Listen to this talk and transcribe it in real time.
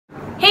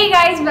Hey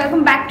guys,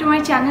 welcome back to my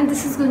channel.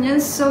 This is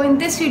Gunjan. So in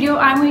this video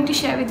I'm going to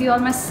share with you all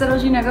my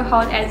Sarojni Nagar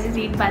haul as you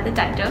read by the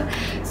title.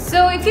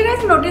 So if you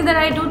guys notice that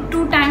I do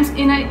 2 times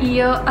in a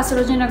year a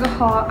Sarojni Nagar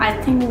haul, I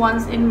think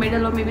once in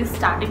middle or maybe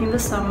starting in the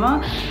summer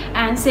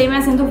and same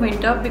as in the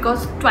winter,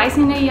 because twice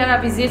in a year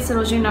I visit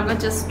Sarojni Nagar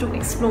just to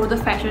explore the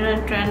fashion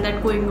and trend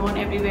that going on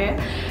everywhere.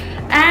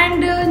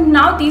 And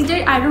now these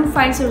days I don't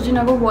find Sarojni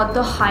Nagar worth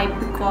the hype,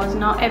 because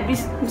now every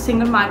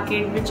single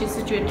market which is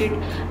situated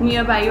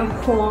nearby your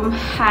home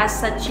has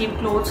such cheap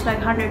clothes like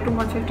 100 to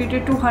 150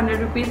 to 200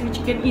 rupees, which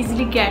you can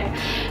easily get,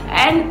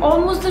 and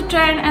almost the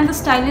trend and the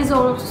style is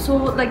also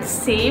like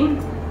same.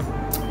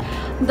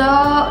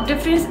 The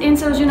difference in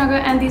Sarojni Nagar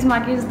and these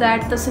markets is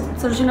that the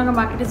Sarojni Nagar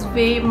market is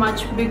way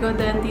much bigger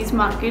than these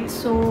markets,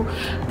 so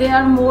there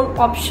are more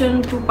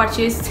options to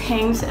purchase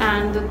things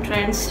and the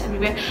trends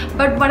everywhere.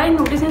 But what I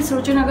noticed in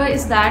Sarojni Nagar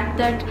is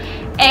that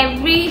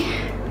every,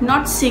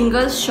 not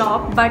single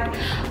shop, but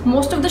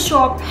most of the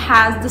shop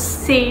has the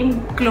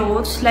same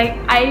clothes. Like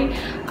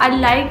I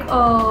like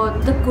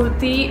the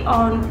kurti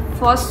on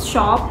first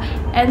shop,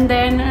 and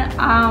then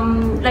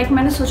like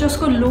मैंने सोचा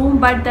उसको लूँ,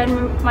 but then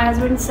my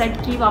husband said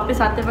कि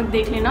वापस आते वक्त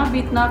देख लेना, अभी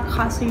इतना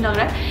खास नहीं लग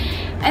रहा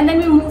है. And then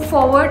we move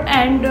forward,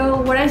 and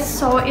what I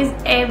saw is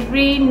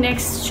every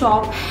next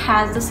shop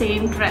has the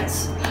same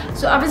dress.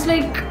 So I was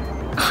like,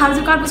 हर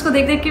दुकान उसको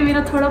देख देख के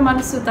मेरा थोड़ा मन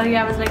से उतर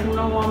गया. I was like,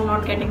 no, I'm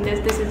not getting this.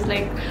 This is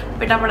like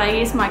पिटा पड़ाई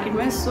है इस मार्केट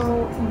में. So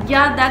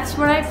yeah, that's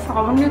what I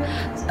found.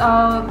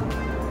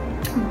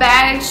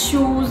 Bags,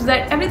 shoes,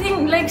 that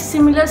everything like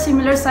similar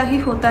सा ही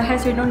होता है.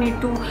 So you don't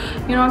need to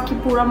कि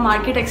पूरा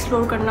मार्केट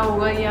एक्सप्लोर करना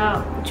होगा या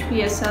कुछ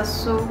भी ऐसा.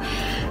 So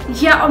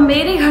yeah, और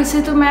मेरे घर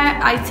से तो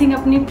मैं I think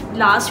अपनी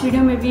लास्ट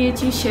वीडियो में भी ये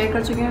चीज़ शेयर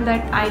कर चुकी हूँ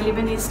that I live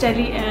in East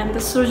Delhi and the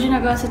Sarojni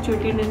Nagar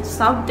situated in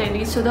South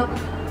Delhi. So the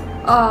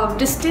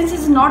distance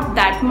is not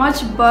that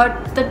much,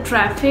 but the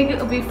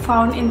traffic we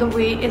found in the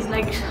way is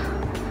like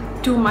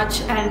too much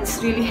and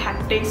it's really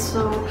hectic.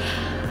 So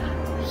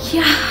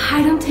yeah,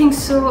 I don't think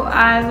so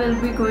I will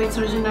be going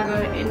to Sarojni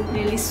Nagar in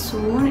really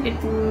soon.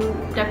 It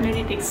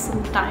definitely takes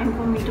some time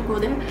for me to go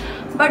there,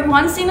 but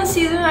once in a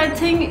season I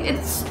think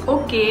it's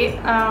okay.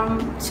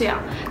 So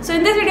yeah, so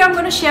in this video I'm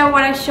going to share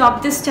what I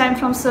shopped this time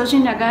from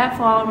Sarojni Nagar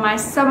for my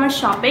summer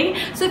shopping.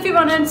 So if you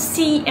want to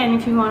see and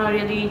if you want to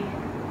really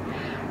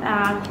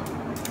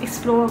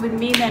explore with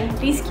me, then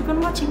please keep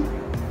on watching.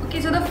 Okay,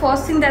 so the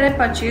first thing that I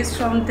purchased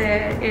from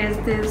there is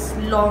this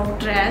long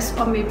dress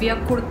or maybe a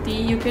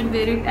kurti. You can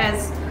wear it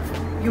as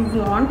you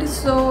want.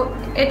 So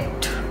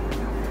it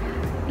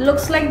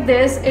looks like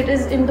this. It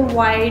is in the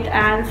white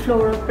and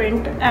floral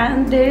print,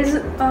 and there is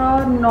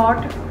a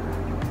knot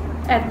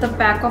at the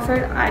back of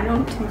it. I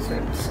don't think so.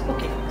 It's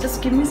okay,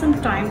 just give me some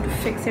time to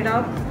fix it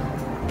up.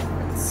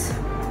 It's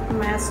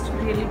messed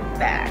really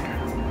bad.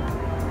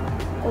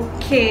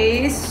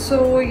 Okay,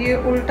 so ये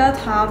उल्टा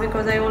था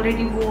because I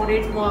already wore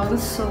it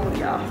once. So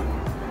yeah,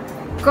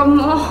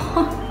 come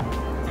on.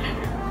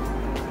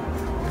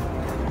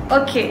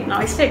 Okay,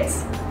 now it's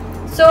fixed.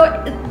 So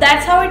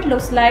that's how it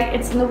looks like.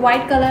 It's in the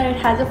white color. It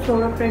has a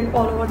floral print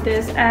all over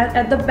this, and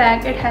at the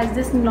back it has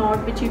this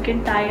knot which you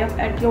can tie up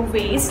at your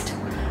waist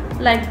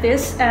like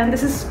this, and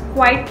this is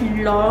quite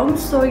long,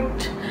 so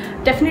it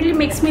definitely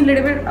makes me a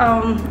little bit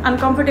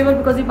uncomfortable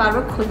because ये बार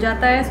बार खुल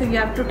जाता है. So you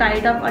have to tie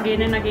it up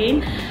again and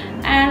again,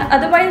 and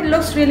otherwise it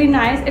looks really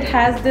nice. It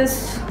has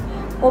this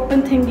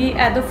open thingy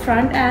at the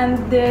front,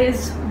 and there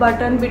is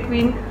button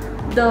between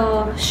the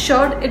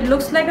shirt. It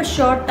looks like a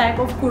shirt type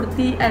of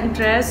kurti and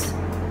dress.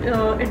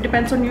 It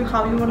depends on you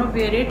how you want to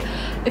wear it.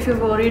 If you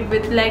wear it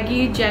with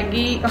leggy,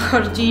 jaggy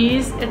or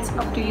jeans, it's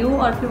up to you.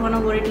 Or if you want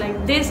to wear it like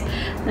this,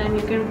 then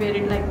you can wear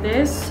it like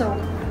this. So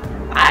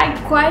I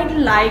quite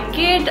like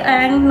it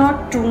and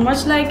not too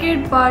much like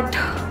it, but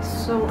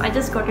so I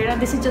just got it,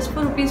 and this is just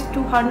for rupees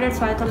 200.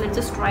 So I thought let's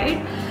just try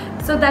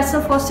it. So that's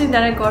the first thing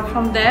that I got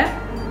from there.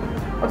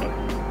 Okay,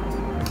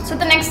 so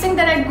the next thing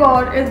that I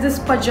got is this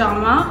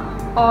pajama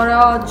or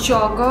a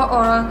jogger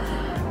or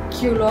a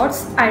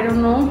culottes, I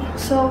don't know.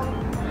 So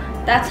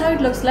that's how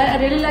it looks like. I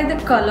really like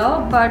the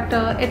color, but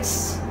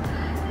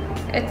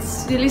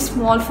it's really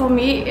small for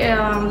me.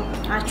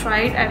 I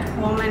tried at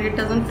home and it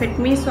doesn't fit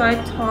me, so I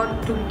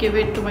thought to give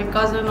it to my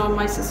cousin or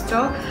my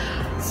sister.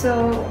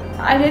 So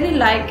I really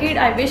like it.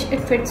 I wish it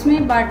fits me,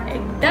 but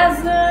it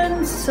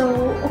doesn't. So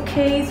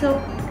okay,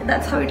 so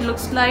that's how it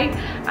looks like,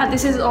 and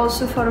this is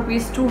also for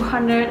rupees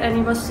 200, and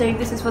he was saying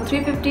this is for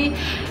 350,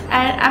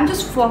 and I'm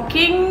just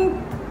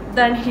walking.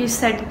 Then he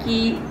said कि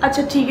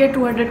अच्छा ठीक है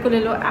 200 को ले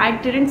लो. I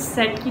didn't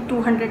said कि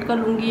 200 का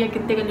लूँगी या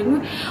कितने का लूँगी.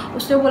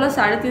 उसने बोला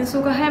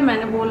 350 का है.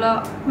 मैंने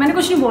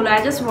कुछ नहीं बोला.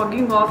 I just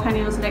walking off, and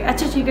he was like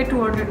अच्छा ठीक है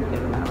 200 को ले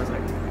लो. I was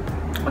like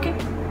okay.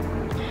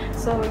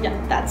 So yeah,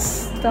 that's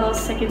the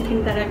second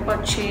thing that I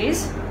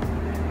purchased.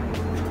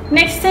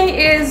 Next thing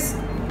is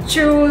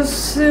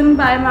chosen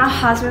by my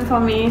husband for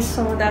me.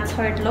 So that's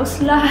how it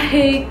looks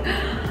like.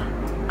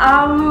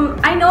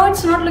 I know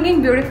it's not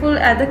looking beautiful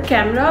at the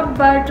camera,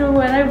 but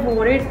when I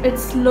wore it,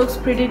 it looks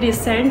pretty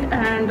decent,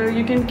 and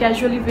you can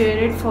casually wear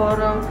it for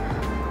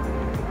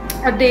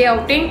a day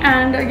outing,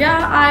 and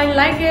yeah, I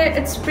like it.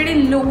 It's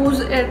pretty loose,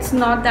 it's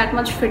not that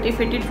much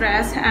fitty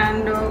dress,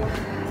 and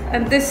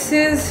this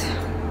is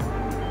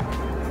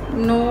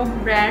no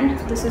brand,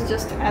 this is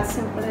just as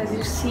simple as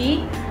you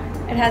see.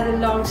 It has a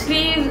long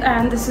sleeves,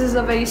 and this is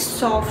a very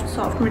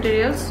soft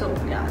material. So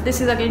yeah,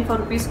 this is again for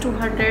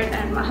 ₹200,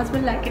 and my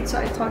husband liked it, so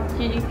I thought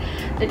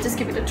let's just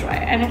give it a try.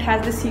 And it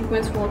has the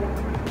sequence work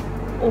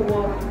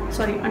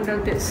under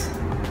this.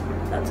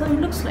 That's how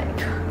it looks like.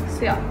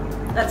 So yeah,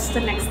 that's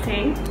the next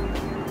thing.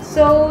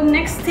 So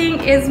next thing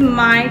is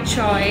my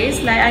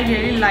choice. Like, I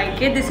really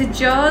like it. This is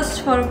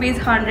just for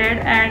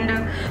 ₹100, and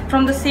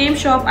from the same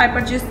shop I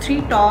purchased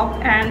 3 tops,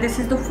 and this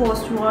is the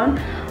first one.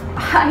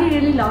 I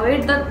really love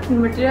it. The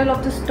material of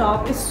this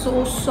top is so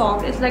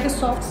soft. It's like a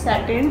soft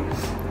satin,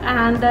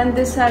 and then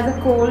this has a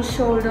cold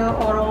shoulder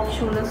or off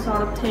shoulder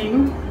sort of thing.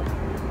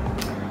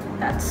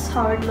 That's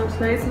how it looks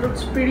like. It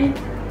looks pretty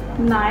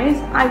nice.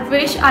 I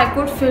wish I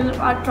could film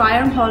a try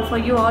on haul for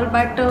you all,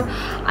 but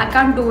I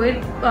can't do it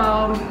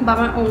by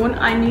my own.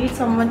 I need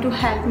someone to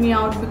help me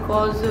out,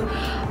 because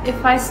if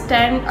I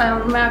stand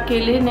मैं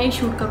अकेले नहीं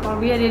shoot कर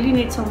पाऊँगी. I really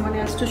need someone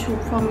else to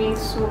shoot for me.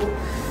 So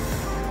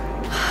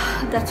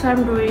that's why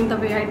I'm doing the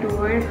way I do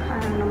it,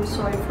 and I'm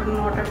sorry for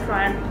not a try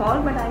and haul,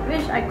 but I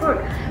wish I could.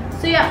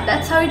 So yeah,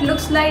 that's how it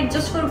looks like,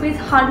 just for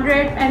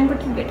 ₹100. And what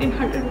you get in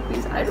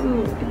 ₹100, I don't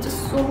know. It's just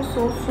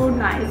so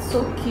nice, so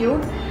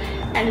cute,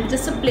 and it's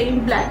just a plain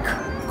black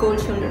gold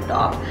shoulder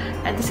top,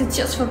 and this is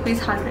just for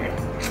 ₹100.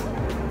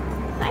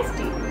 Nice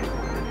deal.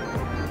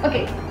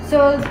 Okay, so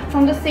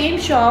from the same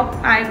shop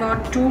I got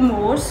 2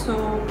 more. So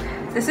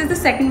this is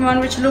the second one,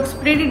 which looks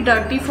pretty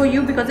dirty for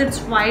you because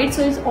it's white,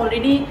 so it's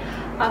already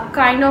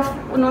kind of,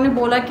 उन्होंने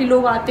बोला कि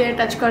लोग आते हैं,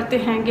 touch करते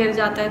हैं, गिर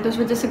जाता है, तो उस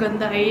वजह से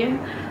गंदा है ये.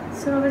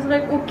 So I was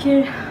like, okay,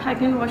 I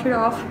can wash it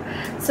off.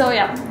 So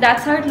yeah,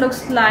 that's how it looks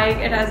like.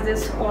 It has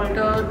this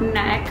altered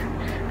neck,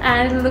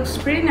 and it looks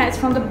pretty nice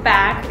from the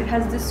back. It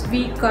has this V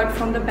cut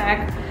from the back,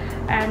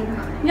 and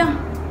yeah,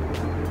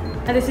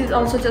 and this is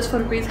also just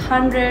for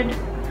 ₹100,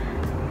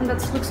 and that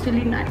looks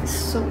really nice.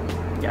 So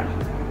yeah,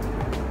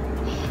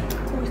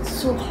 oh, it's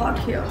so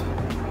hot here.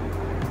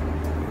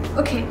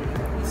 Okay,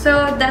 so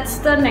that's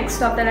the next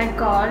top that I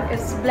got.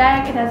 It's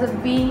black, it has a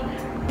V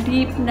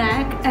deep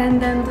neck,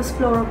 and then this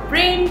floral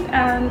print,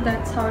 and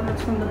that's how it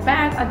looks from the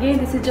back. Again,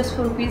 this is just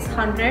for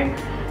 ₹100,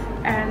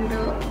 and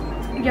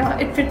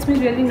yeah, it fits me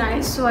really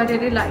nice, so I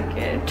really like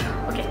it.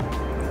 Okay,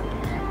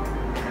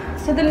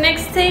 so the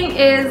next thing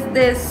is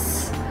this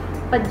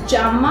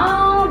pajama,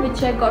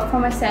 which I got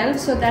for myself.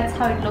 So that's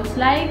how it looks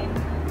like,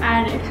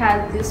 and it has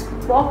this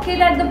pocket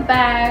at the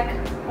back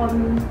on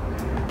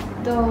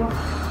the,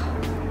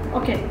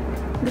 okay,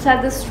 this has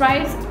the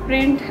stripes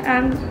print,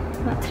 and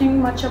nothing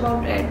much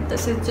about it.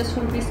 This is just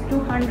for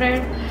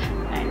 ₹200,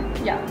 and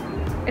yeah,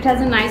 it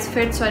has a nice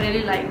fit, so I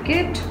really like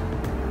it.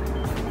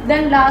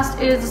 Then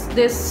last is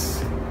this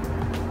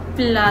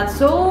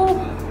palazzo,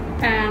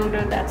 and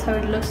that's how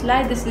it looks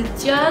like. This is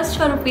just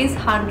for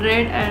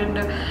 ₹100, and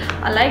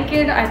I like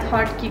it. I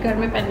thought कि घर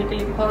में पहनने के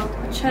लिए बहुत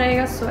अच्छा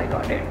रहेगा, so I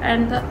got it,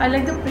 and I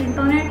like the print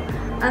on it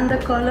and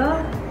the color.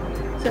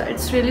 So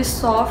it's really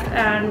soft,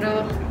 and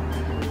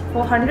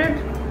for $100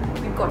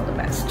 we got the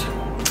best.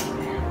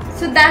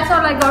 So that's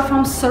all I got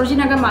from Sarojni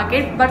Nagar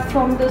market. But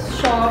from this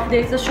shop,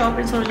 there is a shop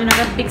in Sarojni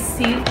Nagar, Big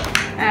C,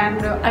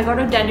 and I got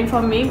a denim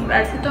for me.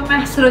 ऐसे तो मैं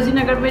Sarojni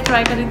Nagar में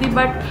try करी थी,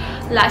 but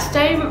last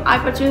time I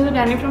purchased a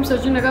denim from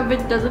Sarojni Nagar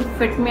which doesn't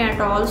fit me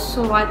at all.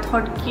 So I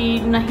thought कि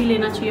नहीं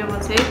लेना चाहिए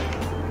वहाँ से.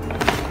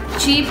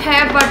 Cheap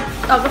है, but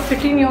अगर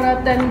fitting नहीं हो रहा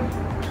then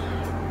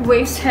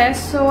waste है.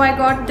 So I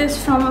got this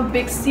from a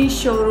Big C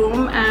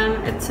showroom,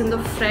 and it's in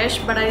the fresh,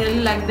 but I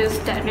really like this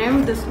denim.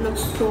 This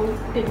looks so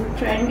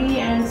trendy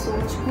and so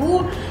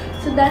cool.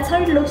 So that's how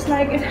it looks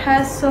like. It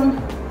has some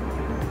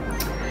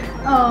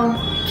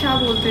क्या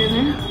बोलते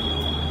हैं,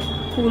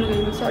 भूल गई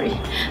मैं, sorry.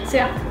 So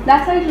yeah,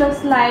 that's how it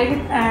looks like,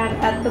 and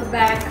at the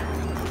back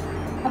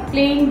a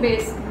plain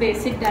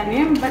basic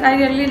denim, but I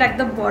really like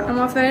the bottom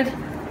of it.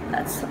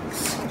 That's, I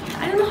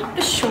don't know how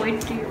to show it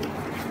to you.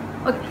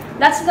 Okay,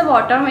 that's the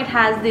bottom. It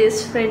has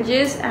these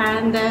fringes,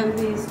 and then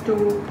these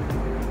 2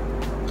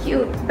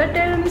 cute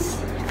buttons,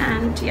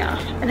 and yeah,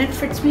 and it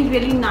fits me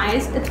really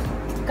nice. It's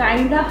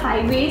kind of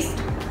high waist,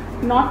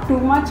 not too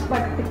much,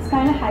 but it's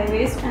kind of high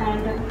waist,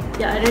 and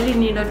yeah, I really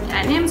need a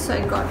denim, so I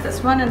got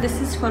this one, and this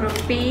is for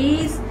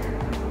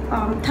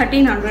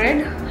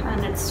 $1,300,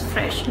 and it's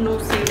fresh, no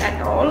sale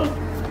at all.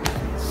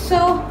 So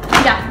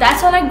yeah,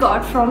 that's all I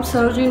got from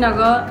Sarojni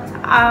Nagar.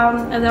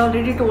 As I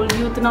already told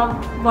you, इतना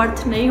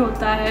worth नहीं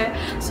होता है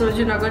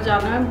सरोजनी नगर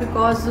जाना,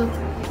 because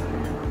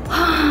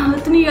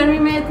इतनी गर्मी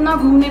में इतना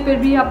घूमने पर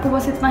भी आपको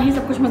बस इतना ही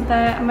सब कुछ मिलता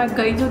है. मैं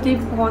गई तो थी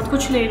बहुत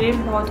कुछ लेने,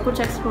 बहुत कुछ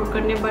एक्सप्लोर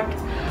करने, बट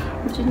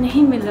मुझे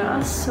नहीं मिल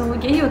रहा. सो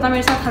यही होता है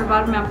मेरे साथ हर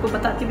बार, मैं आपको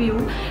बताती भी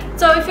हूँ.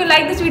 So if you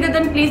like this video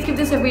then please give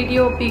this a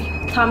video big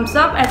thumbs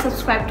up and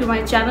subscribe to my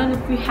channel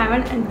if you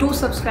haven't, and do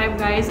subscribe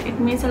guys, it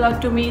means a lot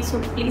to me. So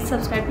please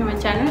subscribe to my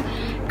channel.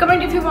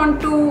 Comment if you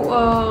want to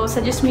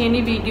suggest me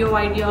any video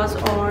ideas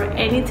or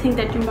anything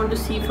that you want to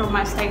see from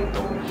my side.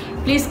 So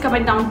please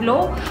comment down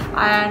below,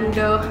 and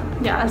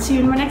yeah, I'll see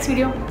you in my next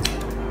video.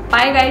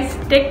 Bye guys,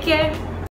 take care.